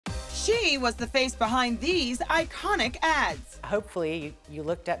She was the face behind these iconic ads. Hopefully you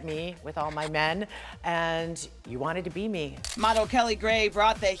looked at me with all my men and you wanted to be me. Model Kelly Gray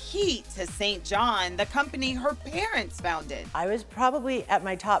brought the heat to St. John, the company her parents founded. I was probably at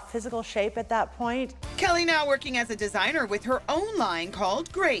my top physical shape at that point. Kelly now working as a designer with her own line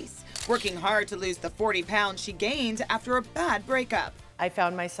called Grayse, working hard to lose the 40 pounds she gained after a bad breakup. I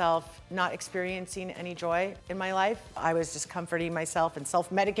found myself not experiencing any joy in my life. I was just comforting myself and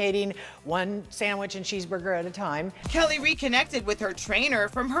self-medicating, one sandwich and cheeseburger at a time. Kelly reconnected with her trainer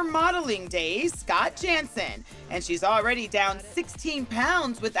from her modeling days, Scott Jansen, and she's already down 16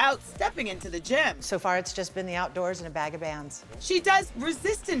 pounds without stepping into the gym. So far, it's just been the outdoors and a bag of bands. She does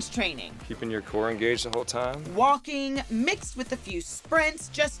resistance training. Keeping your core engaged the whole time. Walking, mixed with a few sprints,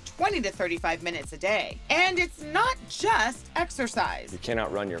 just 20 to 35 minutes a day. And it's not just exercise. You can't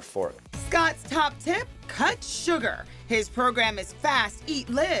outrun your fork. Scott's top tip, cut sugar. His program is Fast, Eat,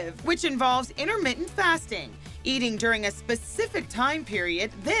 Live, which involves intermittent fasting, eating during a specific time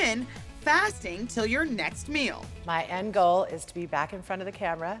period, then fasting till your next meal. My end goal is to be back in front of the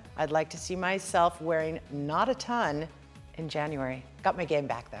camera. I'd like to see myself wearing not a ton in January. Got my game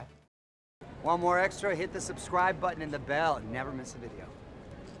back though. Want more extra? Hit the subscribe button and the bell and never miss a video.